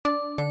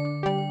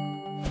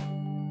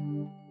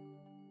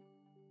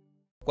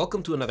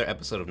Welcome to another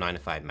episode of 9 to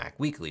 5 Mac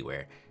Weekly,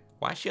 where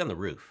why is she on the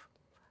roof?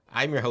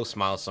 I'm your host,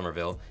 Miles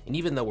Somerville, and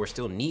even though we're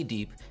still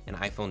knee-deep in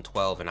iPhone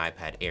 12 and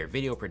iPad Air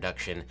video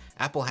production,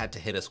 Apple had to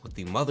hit us with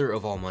the mother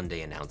of all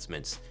Monday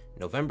announcements.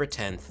 November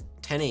 10th,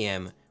 10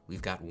 a.m.,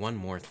 we've got one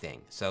more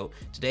thing. So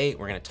today,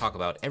 we're going to talk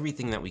about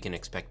everything that we can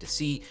expect to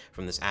see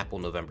from this Apple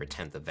November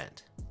 10th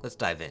event. Let's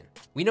dive in.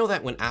 We know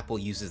that when Apple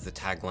uses the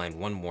tagline,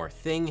 "one more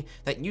thing,"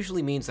 that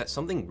usually means that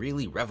something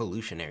really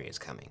revolutionary is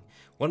coming.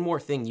 One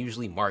more thing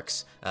usually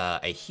marks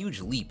a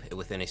huge leap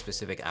within a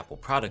specific Apple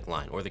product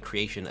line or the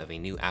creation of a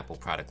new Apple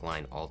product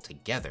line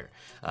altogether.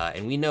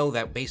 And we know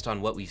that based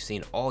on what we've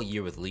seen all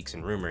year with leaks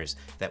and rumors,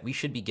 that we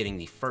should be getting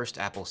the first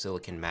Apple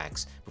Silicon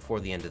Macs before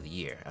the end of the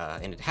year.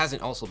 And it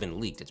hasn't also been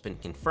leaked. It's been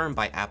confirmed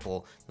by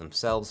Apple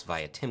themselves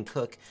via Tim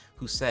Cook,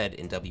 who said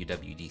in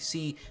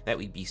WWDC that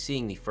we'd be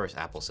seeing the first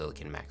Apple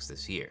Silicon Macs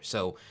this year.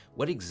 So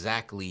what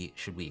exactly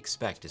should we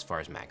expect as far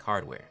as Mac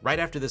hardware? Right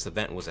after this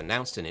event was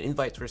announced and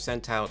invites were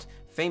sent out,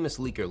 famous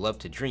leaker Love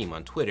to Dream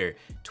on Twitter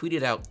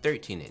tweeted out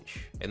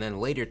 13-inch, and then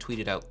later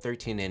tweeted out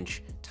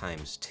 13-inch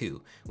times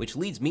 2, which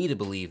leads me to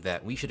believe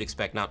that we should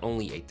expect not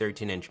only a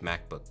 13-inch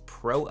MacBook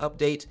Pro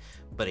update,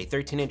 but a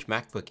 13-inch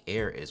MacBook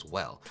Air as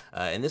well.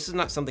 And this is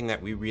not something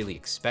that we really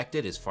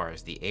expected as far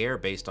as the Air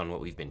based on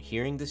what we've been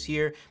hearing this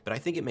year, but I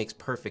think it makes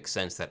perfect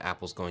sense that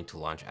Apple's going to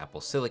launch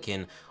Apple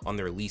Silicon on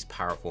their least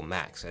powerful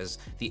Macs, as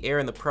the Air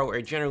and the Pro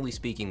are generally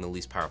speaking the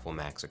least powerful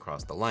Macs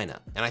across the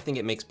lineup. And I think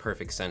it makes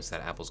perfect sense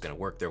that Apple's going to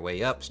work their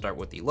way up, start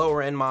with the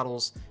lower end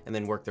models, and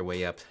then work their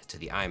way up to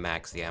the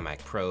iMacs, the iMac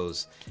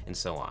Pros, and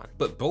so on.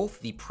 But both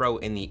the Pro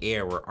and the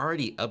Air were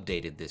already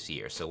updated this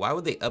year, so why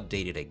would they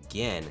update it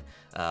again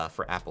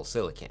for Apple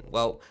Silicon?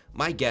 Well,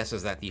 my guess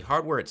is that the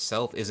hardware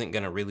itself isn't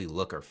going to really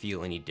look or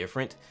feel any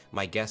different.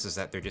 My guess is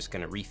that they're just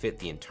going to refit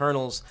the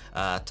internals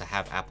to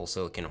have Apple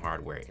Silicon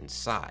hardware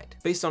inside.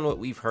 Based on what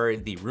we've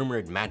heard, the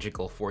rumored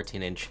magical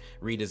 14-inch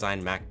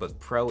redesigned MacBook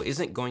Pro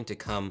isn't going to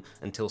come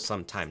until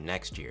sometime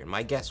next year, and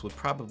my guess would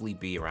probably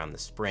be around the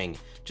spring,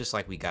 just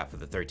like we got for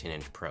the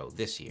 13-inch Pro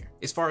this year.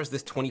 As far as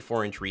this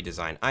 24-inch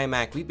redesigned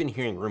iMac, we've been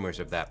hearing rumors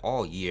of that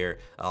all year,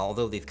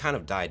 although they've kind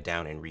of died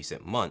down in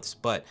recent months,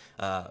 but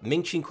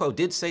Ming-Chi Kuo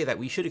did say that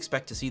we should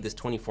expect to see this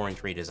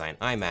 24-inch redesigned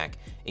iMac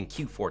in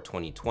Q4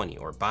 2020,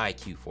 or by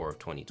Q4 of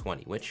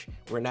 2020, which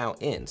we're now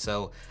in.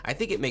 So I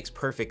think it makes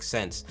perfect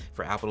sense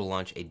for Apple to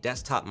launch a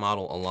desktop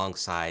model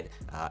alongside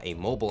a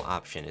mobile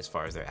option as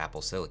far as their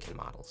Apple Silicon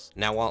models.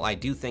 Now, while I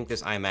do think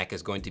this iMac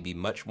is going to be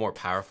much more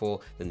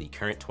powerful than the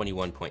current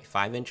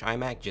 21.5-inch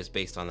iMac just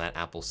based on that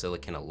Apple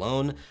Silicon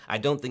alone, I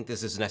don't think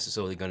this is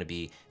necessarily going to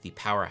be the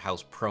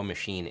powerhouse Pro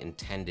machine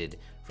intended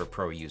for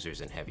Pro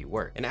users in heavy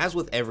work. And as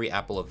with every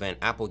Apple event,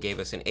 Apple gave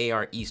us an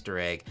AR Easter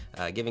egg,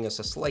 giving us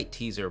a slight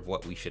teaser of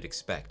what we should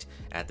expect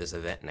at this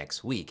event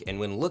next week. And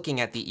when looking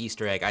at the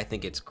Easter egg, I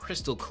think it's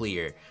crystal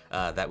clear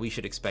that we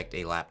should expect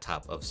a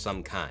laptop of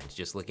some kind.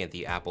 Just looking at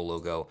the Apple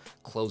logo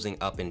closing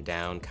up and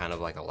down, kind of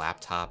like a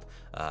laptop.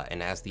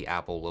 And as the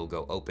Apple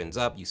logo opens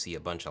up, you see a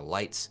bunch of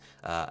lights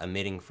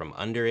emitting from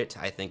under it.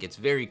 I think it's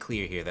very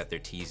clear here that they're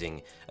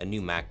teasing a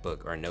new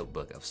MacBook or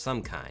notebook of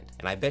some kind.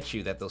 And I bet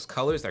you that those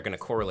colors are going to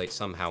correlate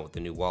somehow with the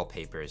new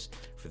wallpapers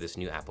for this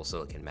new Apple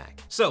Silicon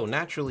Mac. So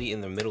naturally,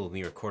 in the middle of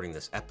me recording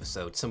this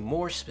episode, some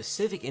more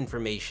specific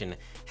information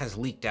has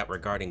leaked out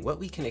regarding what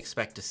we can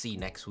expect to see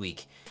next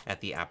week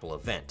at the Apple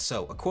event.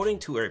 So according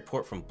to a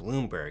report from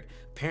Bloomberg,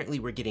 apparently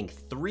we're getting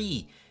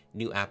 3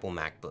 new Apple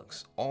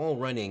MacBooks, all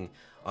running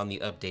on the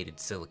updated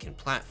Silicon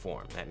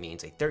platform. That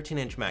means a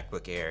 13-inch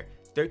MacBook Air,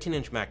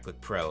 13-inch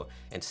MacBook Pro,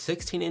 and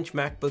 16-inch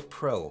MacBook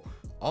Pro,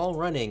 all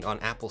running on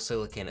Apple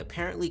Silicon,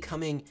 apparently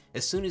coming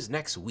as soon as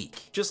next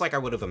week. Just like I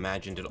would have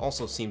imagined, it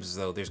also seems as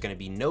though there's going to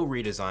be no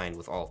redesign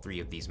with all 3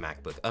 of these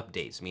MacBook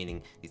updates,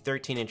 meaning the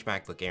 13-inch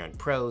MacBook Air and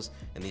Pros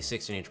and the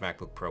 16-inch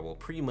MacBook Pro will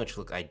pretty much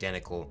look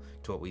identical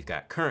to what we've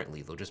got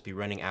currently. They'll just be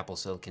running Apple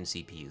Silicon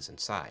CPUs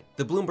inside.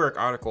 The Bloomberg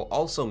article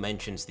also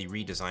mentions the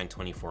redesigned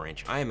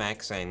 24-inch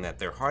iMac, saying that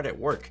they're hard at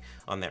work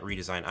on that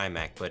redesigned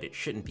iMac, but it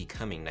shouldn't be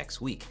coming next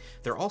week.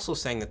 They're also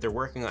saying that they're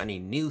working on a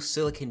new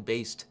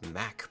silicon-based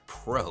Mac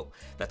Pro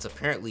that's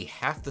apparently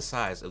half the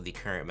size of the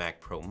current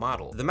Mac Pro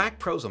model. The Mac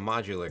Pro is a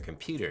modular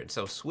computer, and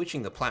so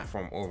switching the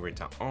platform over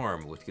to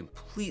ARM would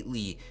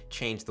completely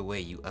change the way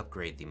you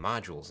upgrade the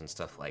modules and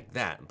stuff like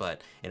that.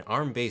 But an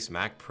ARM-based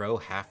Mac Pro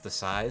half the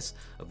size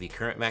of the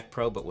current Mac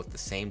Pro, but with the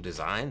same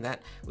design,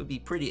 that would be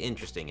pretty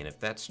interesting. And if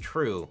that's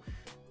true,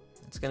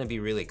 it's gonna be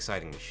a really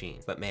exciting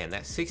machine. But man,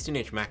 that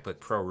 16-inch MacBook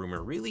Pro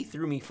rumor really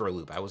threw me for a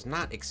loop. I was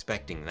not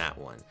expecting that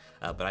one.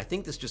 But I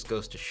think this just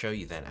goes to show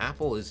you that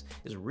Apple is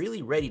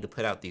really ready to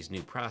put out these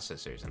new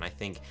processors. And I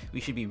think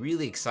we should be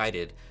really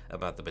excited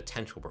about the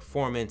potential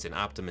performance and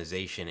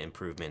optimization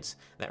improvements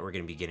that we're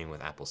gonna be getting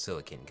with Apple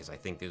Silicon, because I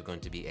think there's going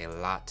to be a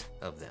lot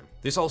of them.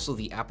 There's also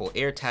the Apple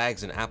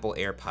AirTags and Apple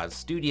AirPods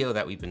Studio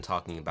that we've been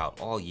talking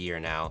about all year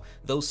now.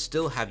 Those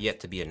still have yet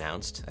to be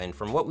announced. And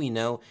from what we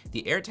know,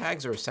 the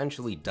AirTags are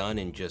essentially done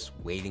and just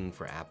waiting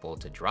for Apple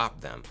to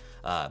drop them.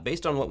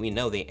 Based on what we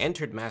know, they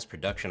entered mass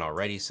production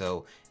already,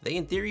 so they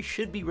in theory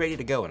should be ready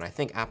to go, and I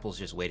think Apple's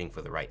just waiting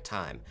for the right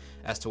time.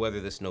 As to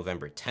whether this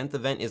November 10th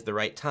event is the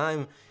right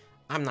time,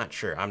 I'm not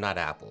sure, I'm not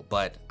Apple,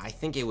 but I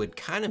think it would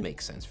kind of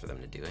make sense for them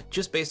to do it.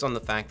 Just based on the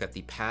fact that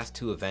the past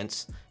two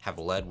events have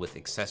led with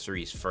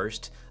accessories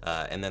first,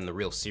 and then the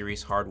real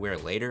serious hardware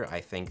later,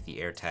 I think the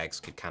AirTags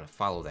could kind of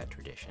follow that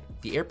tradition.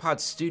 The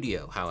AirPods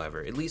Studio,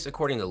 however, at least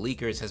according to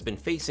leakers, has been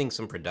facing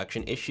some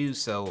production issues,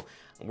 so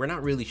we're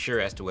not really sure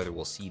as to whether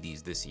we'll see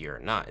these this year or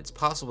not. It's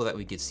possible that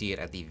we could see it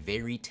at the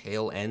very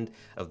tail end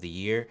of the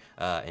year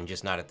and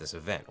just not at this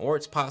event. Or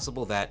it's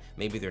possible that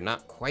maybe they're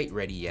not quite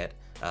ready yet,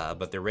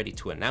 but they're ready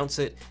to announce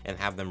it and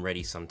have them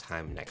ready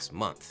sometime next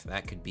month.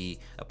 That could be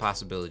a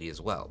possibility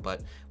as well,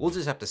 but we'll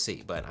just have to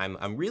see. But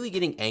I'm really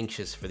getting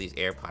anxious for these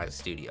AirPods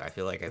Studio. I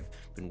feel like I've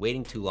been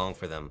waiting too long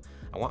for them.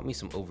 I want me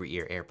some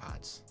over-ear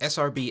AirPods.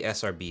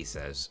 SRB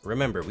says,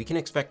 remember, we can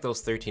expect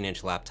those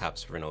 13-inch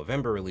laptops for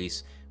November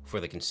release for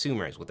the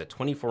consumers with a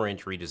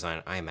 24-inch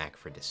redesigned iMac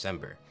for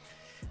December.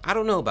 I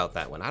don't know about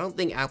that one. I don't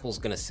think Apple's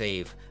gonna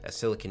save a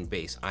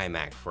silicon-based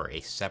iMac for a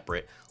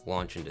separate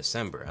launch in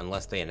December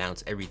unless they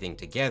announce everything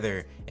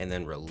together and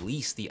then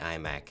release the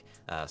iMac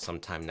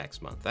sometime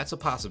next month. That's a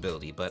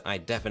possibility, but I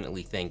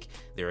definitely think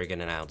they're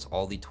gonna announce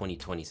all the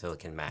 2020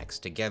 Silicon Macs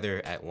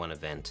together at one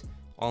event,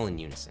 all in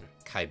unison.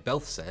 Kai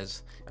Belth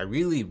says, I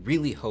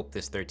really hope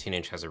this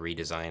 13-inch has a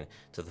redesign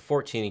to the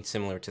 14-inch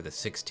similar to the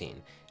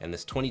 16, and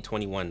this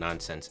 2021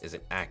 nonsense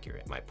isn't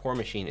accurate. My poor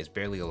machine is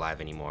barely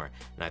alive anymore,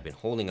 and I've been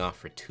holding off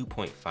for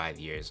 2.5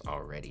 years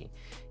already.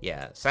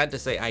 Yeah, sad to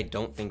say, I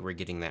don't think we're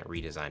getting that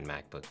redesigned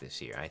MacBook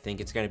this year. I think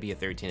it's gonna be a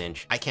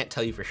 13-inch. I can't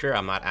tell you for sure,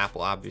 I'm not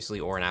Apple obviously,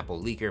 or an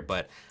Apple leaker,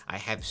 but I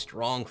have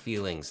strong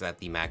feelings that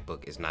the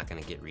MacBook is not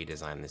gonna get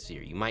redesigned this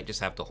year. You might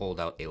just have to hold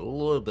out a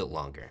little bit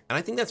longer. And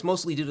I think that's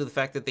mostly due to the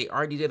fact that they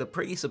already did a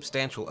pretty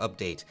substantial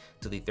update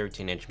to the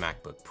 13-inch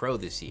MacBook Pro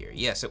this year.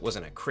 Yes, it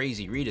wasn't a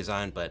crazy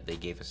redesign, but they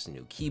gave us a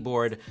new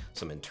keyboard,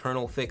 some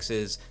internal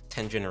fixes,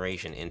 10th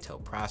generation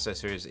Intel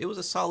processors. It was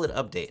a solid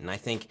update, and I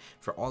think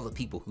for all the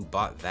people who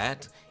bought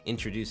that,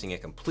 introducing a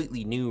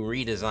completely new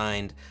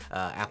redesigned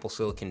Apple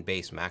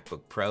Silicon-based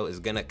MacBook Pro is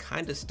gonna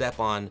kind of step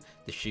on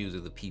the shoes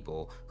of the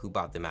people who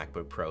bought the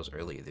MacBook Pros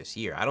earlier this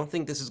year. I don't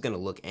think this is gonna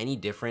look any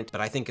different,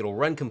 but I think it'll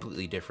run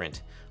completely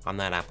different on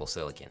that Apple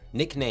Silicon.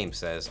 Nickname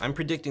says, I'm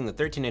predicting the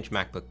 13-inch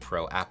MacBook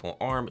Pro Apple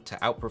ARM to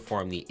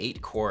outperform the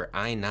 8-core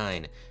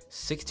i9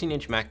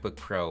 16-inch MacBook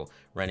Pro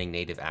running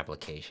native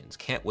applications.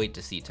 Can't wait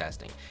to see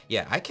testing.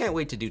 Yeah, I can't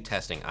wait to do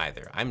testing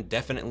either. I'm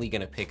definitely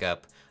gonna pick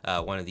up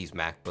one of these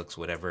MacBooks,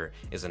 whatever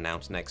is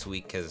announced next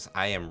week, because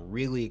I am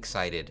really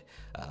excited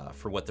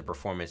for what the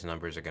performance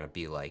numbers are gonna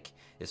be like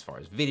as far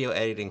as video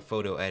editing,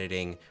 photo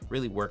editing,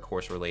 really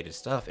workhorse related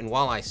stuff. And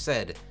while I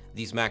said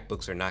these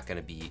MacBooks are not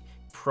gonna be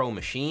pro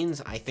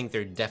machines, I think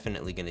they're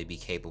definitely going to be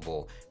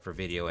capable for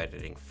video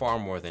editing far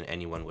more than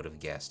anyone would have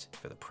guessed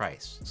for the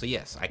price. So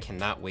yes, I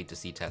cannot wait to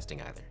see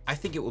testing either. I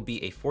think it will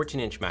be a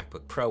 14-inch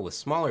MacBook Pro with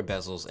smaller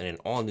bezels and an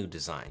all-new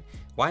design.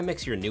 Why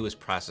mix your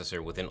newest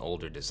processor with an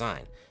older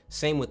design?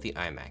 Same with the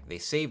iMac. They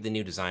saved the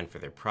new design for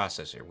their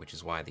processor, which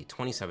is why the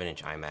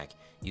 27-inch iMac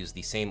used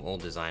the same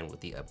old design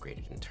with the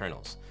upgraded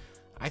internals.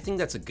 I think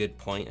that's a good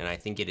point, and I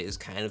think it is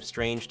kind of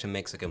strange to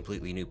mix a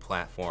completely new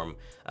platform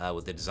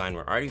with the design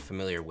we're already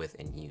familiar with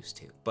and used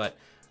to. But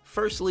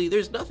firstly,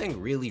 there's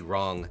nothing really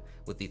wrong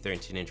with the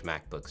 13-inch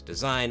MacBook's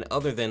design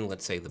other than,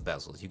 let's say, the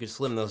bezels. You could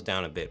slim those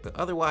down a bit, but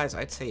otherwise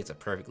I'd say it's a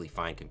perfectly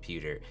fine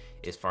computer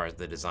as far as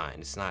the design.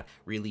 It's not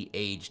really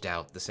aged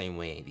out the same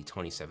way the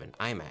 27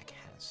 iMac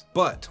has.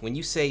 But when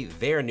you say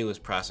their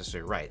newest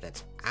processor, right,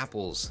 that's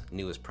Apple's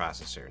newest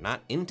processor,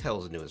 not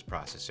Intel's newest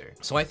processor.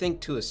 So I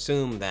think to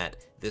assume that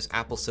this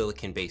Apple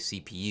Silicon-based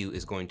CPU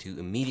is going to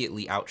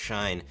immediately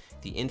outshine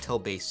the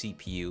Intel-based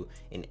CPU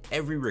in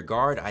every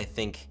regard, I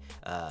think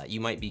you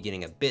might be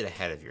getting a bit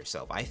ahead of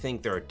yourself. I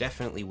think there are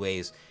definitely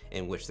ways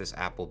in which this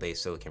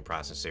Apple-based silicon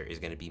processor is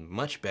going to be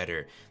much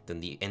better than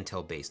the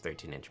Intel-based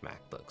 13-inch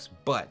MacBooks.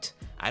 But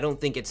I don't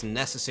think it's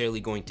necessarily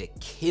going to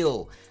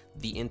kill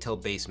the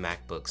Intel-based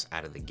MacBooks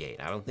out of the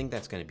gate. I don't think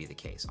that's going to be the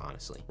case,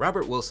 honestly.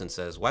 Robert Wilson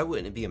says, why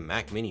wouldn't it be a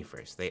Mac Mini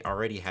first? They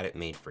already had it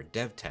made for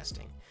dev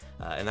testing.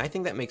 And I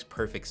think that makes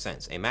perfect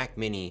sense. A Mac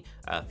Mini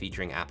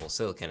featuring Apple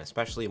Silicon,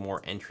 especially a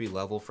more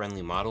entry-level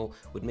friendly model,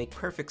 would make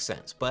perfect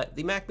sense. But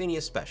the Mac Mini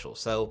is special,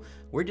 so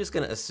we're just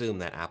going to assume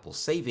that Apple's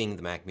saving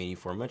the Mac Mini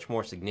for a much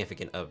more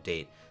significant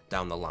update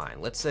down the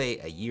line. Let's say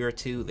a year or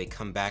two, they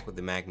come back with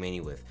the Mac Mini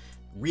with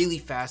really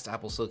fast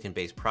Apple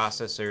Silicon-based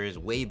processors,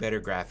 way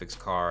better graphics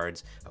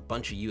cards, a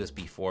bunch of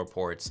USB 4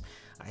 ports.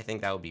 I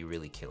think that would be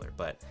really killer,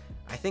 but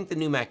I think the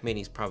new Mac Mini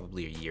is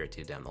probably a year or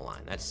two down the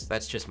line.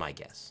 That's just my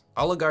guess.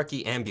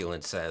 Oligarchy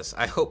Ambulance says,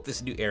 I hope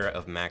this new era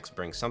of Macs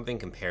brings something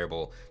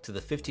comparable to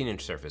the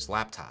 15-inch Surface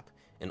laptop.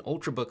 An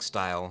Ultrabook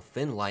style,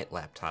 thin light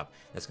laptop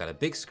that's got a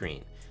big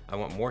screen. I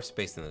want more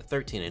space than the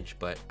 13-inch,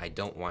 but I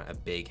don't want a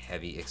big,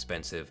 heavy,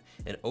 expensive,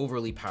 and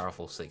overly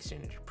powerful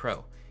 16-inch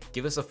Pro.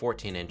 Give us a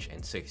 14-inch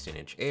and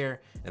 16-inch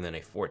Air, and then a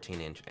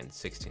 14-inch and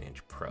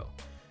 16-inch Pro.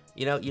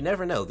 You know, you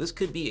never know. This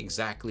could be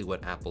exactly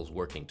what Apple's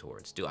working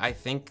towards. Do I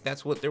think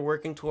that's what they're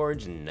working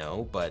towards?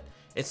 No, but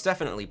it's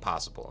definitely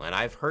possible. And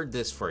I've heard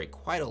this for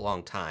quite a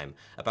long time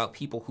about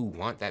people who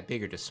want that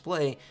bigger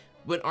display,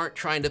 but aren't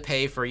trying to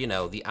pay for, you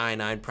know, the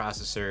i9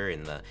 processor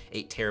and the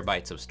 8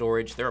 terabytes of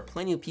storage. There are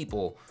plenty of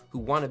people who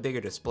want a bigger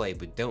display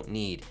but don't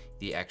need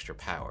the extra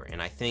power. And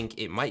I think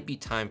it might be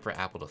time for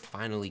Apple to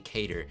finally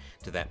cater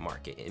to that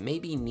market. It may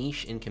be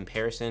niche in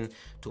comparison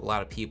to a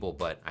lot of people,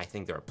 but I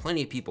think there are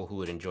plenty of people who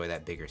would enjoy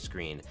that bigger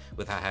screen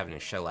without having to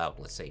shell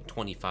out, let's say,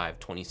 $2,500,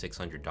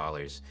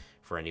 $2,600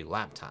 for a new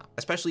laptop.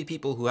 Especially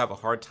people who have a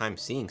hard time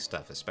seeing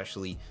stuff,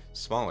 especially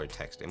smaller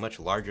text. A much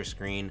larger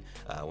screen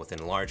with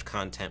enlarged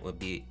content would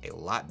be a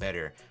lot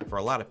better for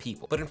a lot of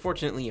people. But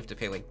unfortunately, you have to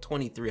pay like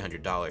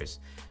 $2,300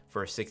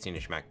 for a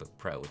 16-inch MacBook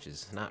Pro, which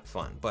is not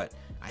fun. But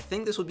I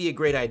think this would be a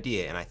great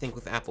idea, and I think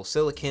with Apple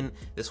Silicon,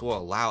 this will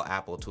allow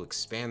Apple to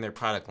expand their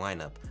product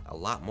lineup a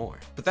lot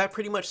more. But that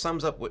pretty much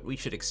sums up what we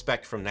should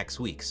expect from next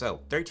week. So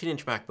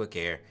 13-inch MacBook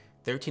Air,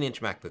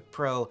 13-inch MacBook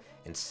Pro,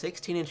 and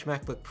 16-inch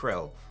MacBook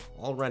Pro,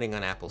 all running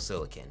on Apple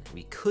Silicon.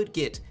 We could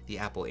get the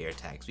Apple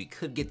AirTags, we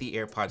could get the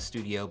AirPods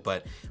Studio,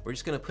 but we're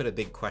just gonna put a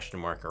big question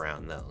mark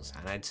around those.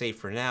 And I'd say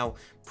for now,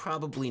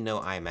 probably no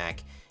iMac,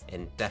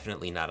 and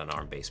definitely not an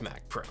ARM-based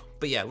Mac Pro.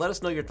 But yeah, let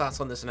us know your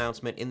thoughts on this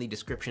announcement in the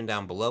description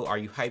down below. Are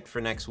you hyped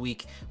for next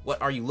week? What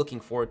are you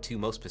looking forward to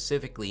most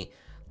specifically?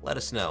 Let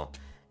us know,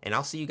 and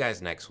I'll see you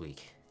guys next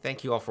week.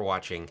 Thank you all for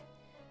watching,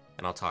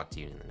 and I'll talk to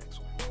you in the next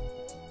one.